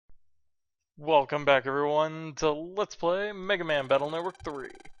Welcome back everyone to Let's Play Mega Man Battle Network 3.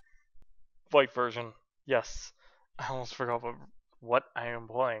 White version. Yes. I almost forgot what I am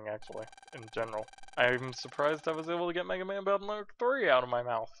playing actually, in general. I'm surprised I was able to get Mega Man Battle Network 3 out of my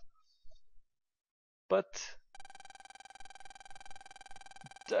mouth. But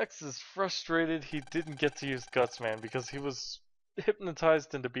Dex is frustrated he didn't get to use Gutsman because he was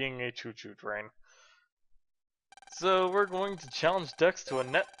hypnotized into being a choo-choo train. So we're going to challenge Dex to a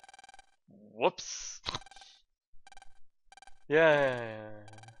net... Whoops. Yeah.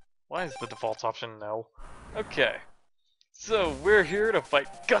 Why is the default option no? Okay. So we're here to fight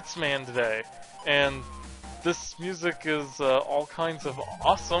Gutsman today, and this music is all kinds of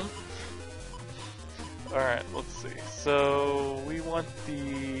awesome. Alright, let's see. So we want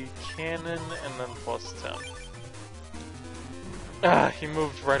the cannon and then plus 10. Ah, he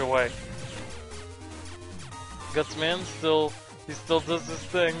moved right away. Gutsman still does this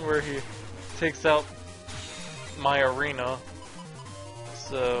thing where he takes out my arena.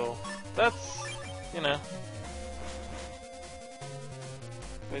 So that's, you know.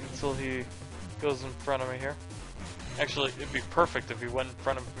 Wait until he goes in front of me here. Actually, it'd be perfect if he went in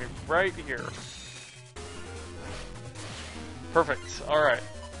front of me right here. Perfect. Alright.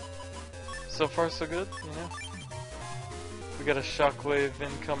 So far so good, you know. We got a shockwave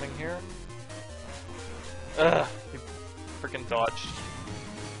incoming here. Ugh, he freaking dodged.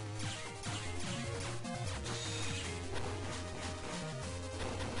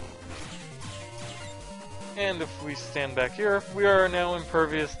 And if we stand back here, we are now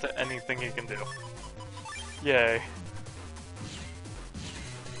impervious to anything he can do. Yay.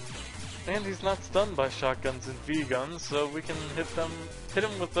 And he's not stunned by shotguns and V-guns, so we can hit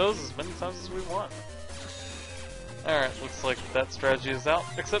him with those as many times as we want. Alright, looks like that strategy is out,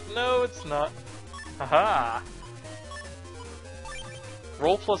 except no, it's not. Haha!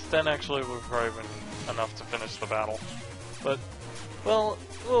 Roll plus 10 actually would have probably been enough to finish the battle. But, well,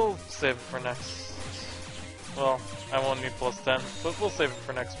 we'll save it for next. Well, I won't need plus 10, but we'll save it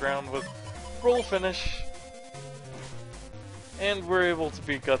for next round with roll finish. And we're able to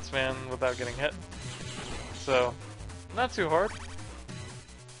beat Gutsman without getting hit. So, not too hard.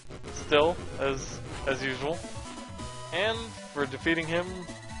 Still, as usual. And for defeating him,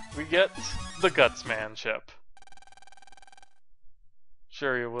 we get the Gutsman chip.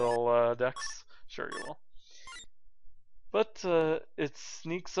 Sure you will, Dex. Sure you will. But, it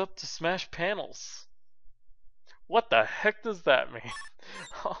sneaks up to smash panels. What the heck does that mean?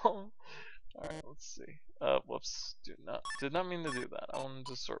 Alright, let's see. Whoops. Did not mean to do that. I wanted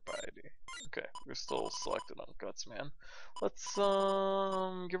to sort by ID. Okay, we're still selected on Gutsman. Let's,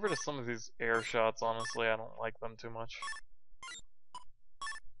 get rid of some of these air shots, honestly. I don't like them too much.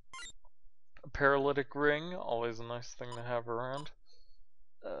 A paralytic ring, always a nice thing to have around.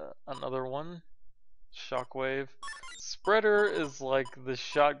 Another one. Shockwave. Spreader is like the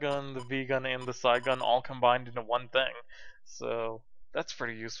shotgun, the V-gun, and the side gun all combined into one thing. So, that's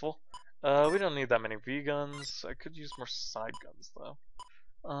pretty useful. We don't need that many V-guns. I could use more side guns, though.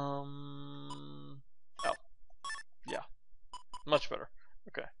 Oh. Yeah. Much better.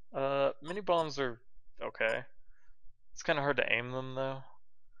 Okay. Mini bombs are okay. It's kind of hard to aim them, though.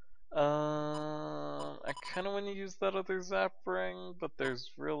 I kind of want to use that other zap ring, but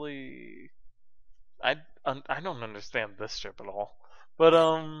there's really... I don't understand this chip at all. But,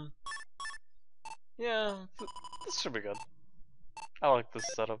 yeah, this should be good. I like this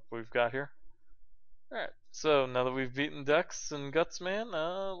setup we've got here. Alright, so now that we've beaten Dex and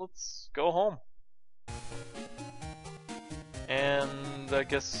Gutsman, let's go home. And I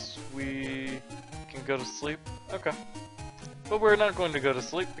guess we can go to sleep. Okay. But we're not going to go to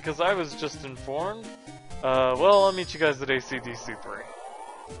sleep because I was just informed. Well, I'll meet you guys at ACDC 3.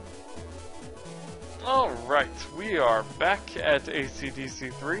 Alright, we are back at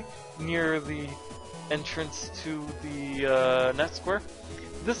ACDC 3, near the entrance to the net square.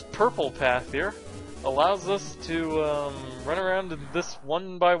 This purple path here allows us to run around in this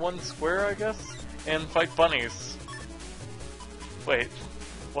 1x1 square, I guess, and fight bunnies. Wait,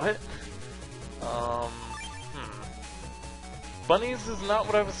 what? Bunnies is not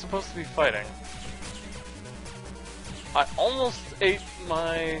what I was supposed to be fighting. I almost ate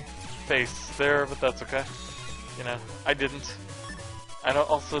my face there, but that's okay. You know, I didn't. I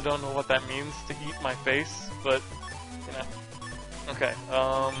also don't know what that means to eat my face, but, you know. Okay,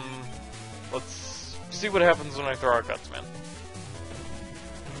 let's see what happens when I throw our Gutsman.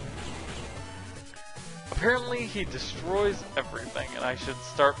 Apparently he destroys everything, and I should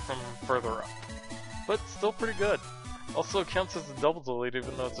start from further up. But still pretty good. Also counts as a double delete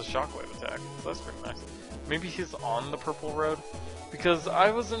even though it's a shockwave attack, so that's pretty nice. maybe he's on the purple road, because I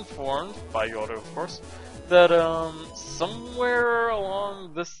was informed, by Yoru of course, that somewhere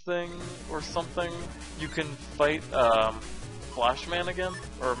along this thing or something, you can fight Flashman again,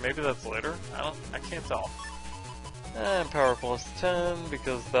 or maybe that's later, I can't tell. And power plus 10,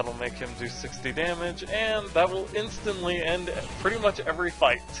 because that'll make him do 60 damage, and that will instantly end pretty much every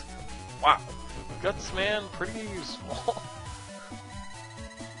fight. Wow. Guts Man, pretty useful.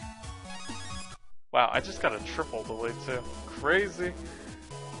 Wow, I just got a triple delay too. Crazy.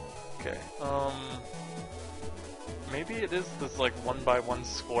 Okay, maybe it is this like 1x1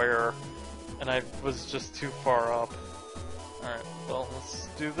 square, and I was just too far up. Alright, well, let's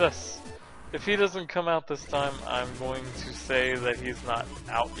do this. If he doesn't come out this time, I'm going to say that he's not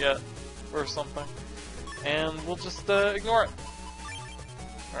out yet, or something. And we'll just ignore it.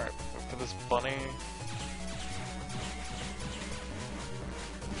 Alright, look for this bunny.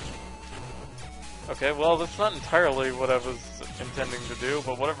 Okay, well, that's not entirely what I was intending to do,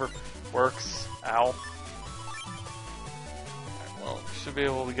 but whatever works. Ow. Alright, well, we should be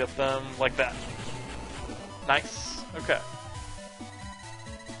able to get them like that. Nice. Okay.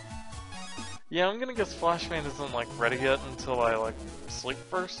 Yeah, I'm gonna guess Flashman isn't, like, ready yet until I, like, sleep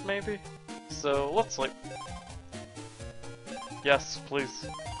first, maybe? So, let's sleep. Yes, please.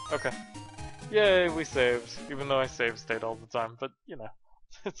 Okay. Yay, we saved. Even though I save state all the time, but, you know,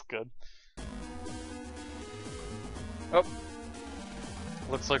 it's good. Oh.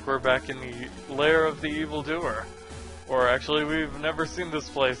 Looks like we're back in the lair of the evildoer. Or actually, we've never seen this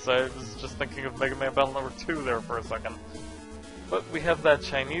place. I was just thinking of Mega Man Battle number 2 there for a second. But we have that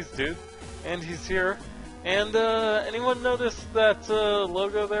Chinese dude. And he's here. And, anyone notice that,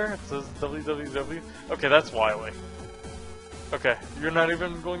 logo there? It says www. Okay, that's Wily. Okay, you're not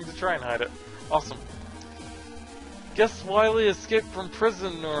even going to try and hide it. Awesome. Guess Wily escaped from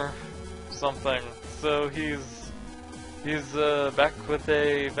prison or something. So he's back with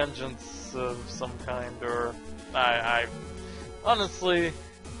a vengeance of some kind, or... I honestly,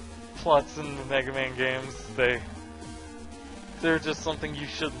 plots in the Mega Man games, they're just something you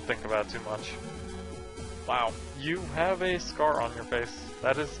shouldn't think about too much. Wow, you have a scar on your face.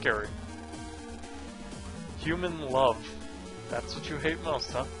 That is scary. Human love. That's what you hate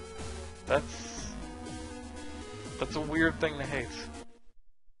most, huh? That's a weird thing to hate.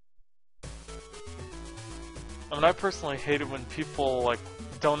 I mean, I personally hate it when people, like,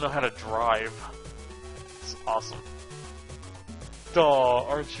 don't know how to drive. It's awesome. Aw,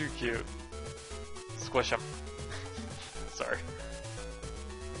 aren't you cute? Squish him. Sorry.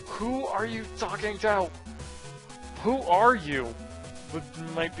 Who are you talking to? Who are you?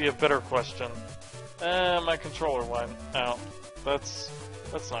 Might be a better question. My controller went out. That's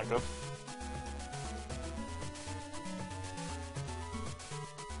not good.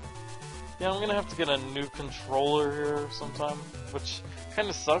 Yeah, I'm gonna have to get a new controller here sometime, which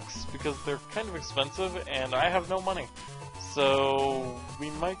kinda sucks because they're kind of expensive and I have no money. So we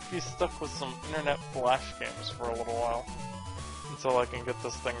might be stuck with some internet flash games for a little while until I can get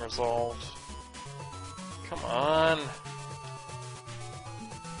this thing resolved. Come on.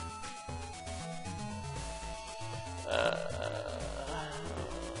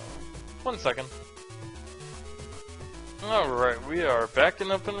 One second. Alright, we are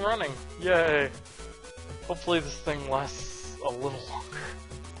backing up and running. Yay! Hopefully this thing lasts a little longer.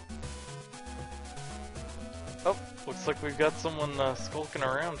 Oh, looks like we've got someone skulking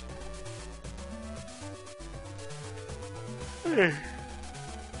around. Hey!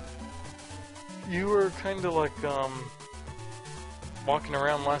 You were kinda like, walking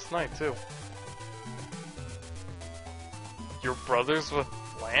around last night, too. Your brother's with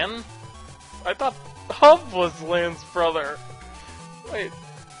Lan? I thought Hub was Lan's brother. Wait,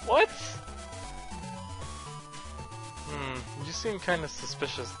 what? You seem kinda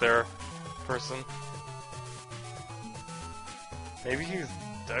suspicious there, person. Maybe he's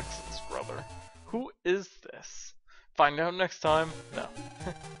Dex's brother. Who is this? Find out next time? No.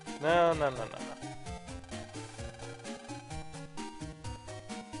 No.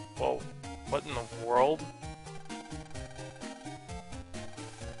 Whoa, what in the world?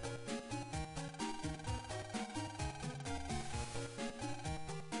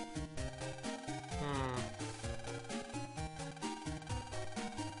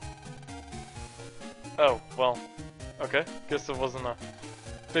 Oh, well, okay, guess it wasn't a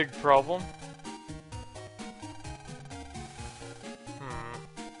big problem.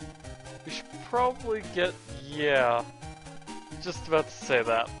 We should probably get... yeah, just about to say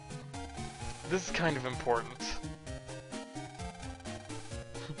that. This is kind of important.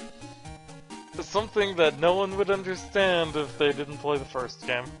 It's something that no one would understand if they didn't play the first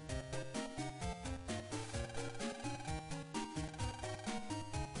game.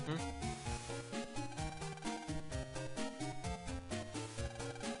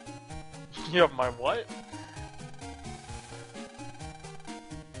 You have my what?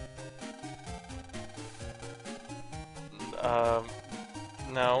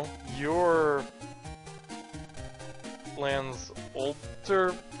 No. You're Lan's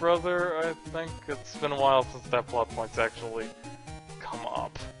older brother, I think. It's been a while since that plot point's actually come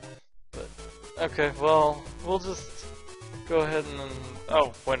up. But, okay, well, we'll just go ahead and...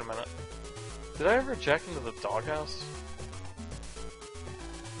 Oh, wait a minute. Did I ever jack into the doghouse?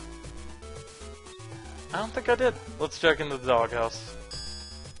 I don't think I did. Let's check into the doghouse.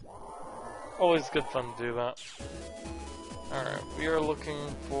 Always good fun to do that. Alright, we are looking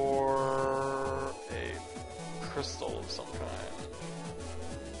for a crystal of some kind.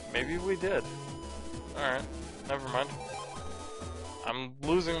 Maybe we did. Alright, never mind. I'm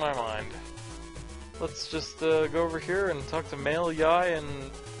losing my mind. Let's just go over here and talk to Male Yai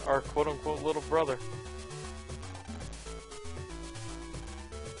and our quote-unquote little brother.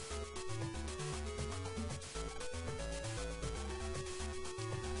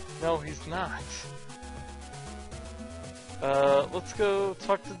 No, he's not. Let's go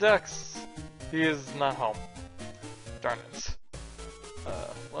talk to Dex. He is not home. Darn it.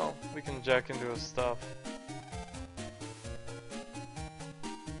 Well, we can jack into his stuff.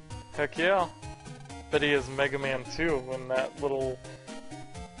 Heck yeah. Bet he has Mega Man 2 in that little...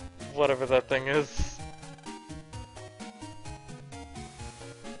 whatever that thing is.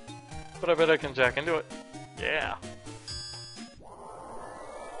 But I bet I can jack into it. Yeah.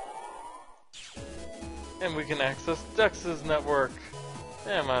 And we can access Dex's network.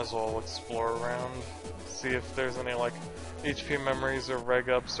 Yeah, might as well explore around, see if there's any, like, HP memories or reg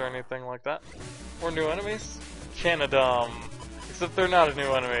ups or anything like that. Or new enemies? Canadom. Except they're not a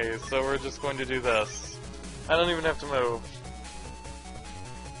new enemy, so we're just going to do this. I don't even have to move.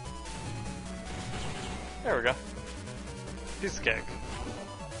 There we go. Piece of cake.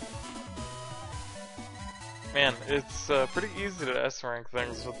 Man, it's pretty easy to S-rank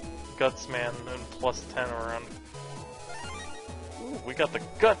things with Gutsman and plus 10 around. Ooh, we got the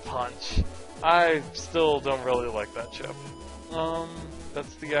Gut Punch! I still don't really like that chip.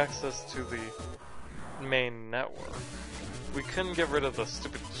 That's the access to the main network. We couldn't get rid of the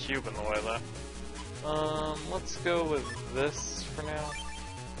stupid cube in the way though. Let's go with this for now.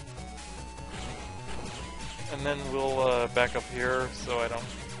 And then we'll back up here so I don't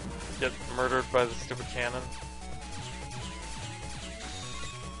get murdered by the stupid cannon.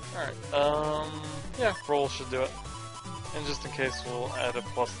 Alright, yeah, roll should do it. And just in case, we'll add a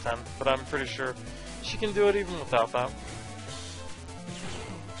plus 10, but I'm pretty sure she can do it even without that.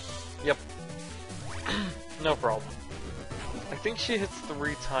 Yep. No problem. I think she hits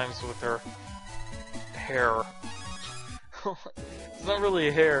 3 times with her hair. It's not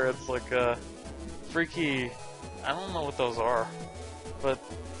really hair, it's like a freaky... I don't know what those are, but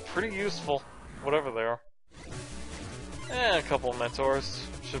pretty useful, whatever they are. And a couple mentors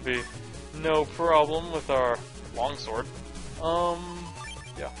should be no problem with our longsword.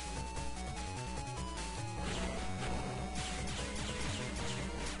 Yeah.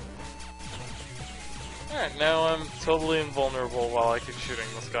 Alright, now I'm totally invulnerable while I keep shooting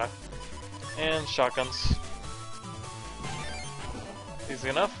this guy. And shotguns. Easy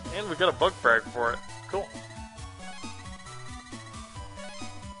enough, and we got a bug frag for it. Cool.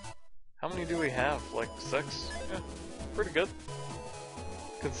 How many do we have? Like 6? Yeah, pretty good.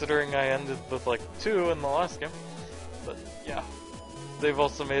 Considering I ended with like 2 in the last game. But yeah, they've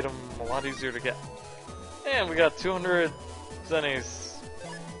also made them a lot easier to get. And we got 200 zennies.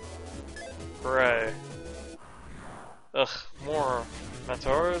 Hooray. Ugh, more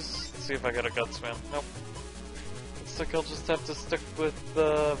Mentors. Let's see if I get a Gutsman. Nope. Looks like I'll just have to stick with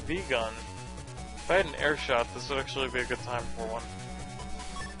the V-gun. If I had an air shot, this would actually be a good time for one.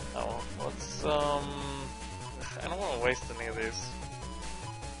 Oh, let's, I don't want to waste any of these.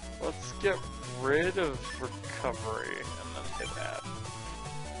 Let's get rid of recovery and then hit add.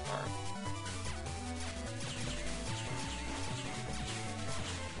 Alright.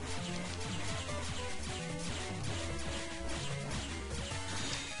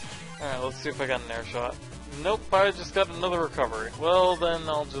 Alright, let's see if I got an air shot. Nope, I just got another recovery. Well, then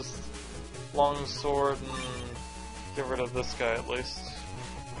I'll just longsword and get rid of this guy at least.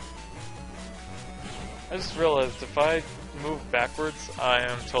 I just realized if I move backwards, I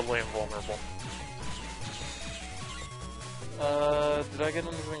am totally invulnerable. Did I get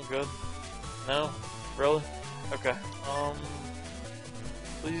anything good? No? Really? Okay.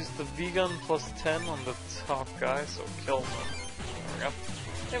 We'll use the V-gun plus 10 on the top guy, so kill him. There we go.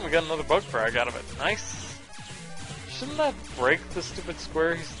 And we got another bug frag out of it. Nice! Shouldn't that break the stupid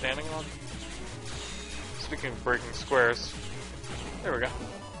square he's standing on? Speaking of breaking squares. There we go.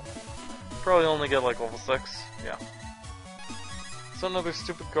 Probably only get like level 6, yeah. So another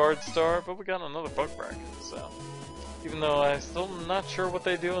stupid guard star, but we got another bug bracket, so... Even though I'm still not sure what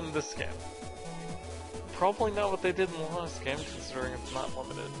they do in this game. Probably not what they did in the last game, considering it's not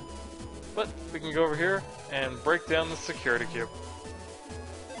limited. But we can go over here and break down the security cube.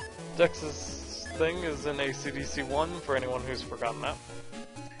 Dex's thing is in AC/DC 1 for anyone who's forgotten that.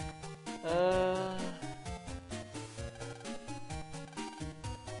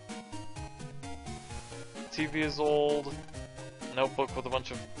 TV is old. Notebook with a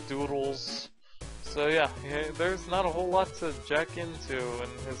bunch of doodles. So yeah, there's not a whole lot to jack into in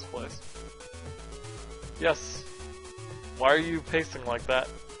his place. Yes. Why are you pacing like that?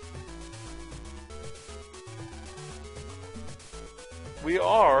 We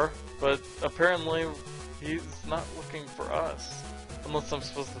are, but apparently he's not looking for us. Unless I'm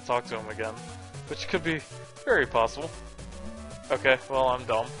supposed to talk to him again. Which could be very possible. Okay, well, I'm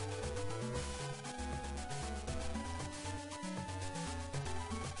dumb.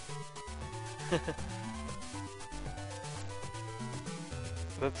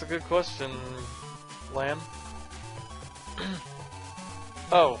 That's a good question, Lan.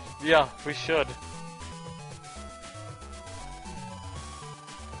 Oh, yeah, we should.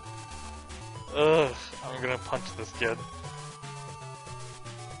 Ugh, I'm gonna punch this kid.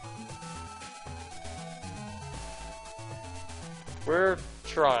 We're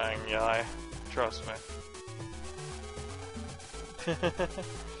trying, Yai. Trust me.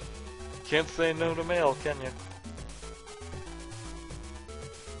 Can't say no to mail, can you?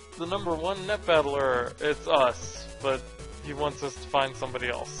 The #1 net battler, it's us, but he wants us to find somebody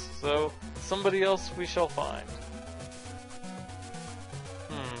else. So, somebody else we shall find.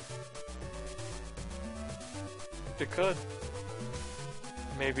 It could.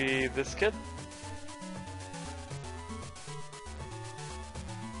 Maybe this kid?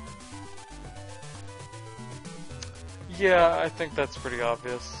 Yeah, I think that's pretty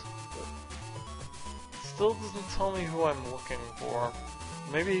obvious. But still doesn't tell me who I'm looking for.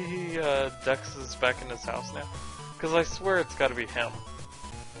 Maybe Dex is back in his house now? Because I swear it's gotta be him.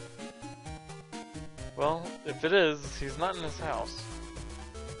 Well, if it is, he's not in his house.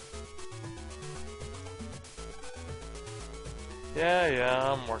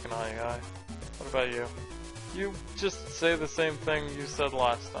 Yeah, I'm working on it, guy. What about you? You just say the same thing you said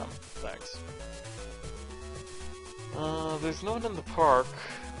last time. Thanks. There's no one in the park.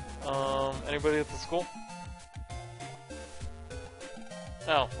 Anybody at the school?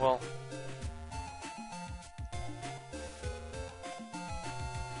 Oh, well.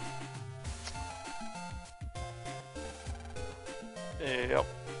 Yep.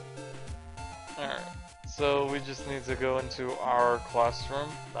 Alright. So we just need to go into our classroom,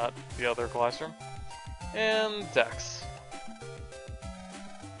 not the other classroom. And Dex.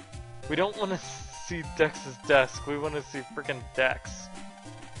 We don't want to see Dex's desk, we want to see frickin' Dex.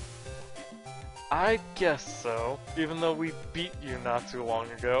 I guess so, even though we beat you not too long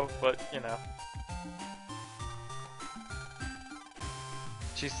ago, but you know.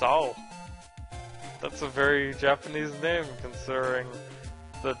 Chisao. That's a very Japanese name considering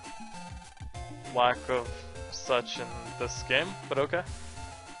the lack of such in this game, but okay.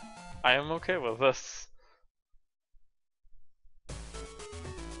 I am okay with this.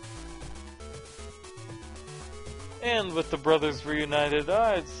 And with the brothers reunited,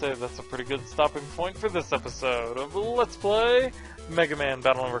 I'd say that's a pretty good stopping point for this episode of Let's Play Mega Man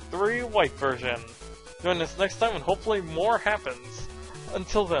Battle Network 3 White version. Join us next time and hopefully more happens.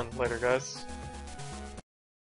 Until then, later guys.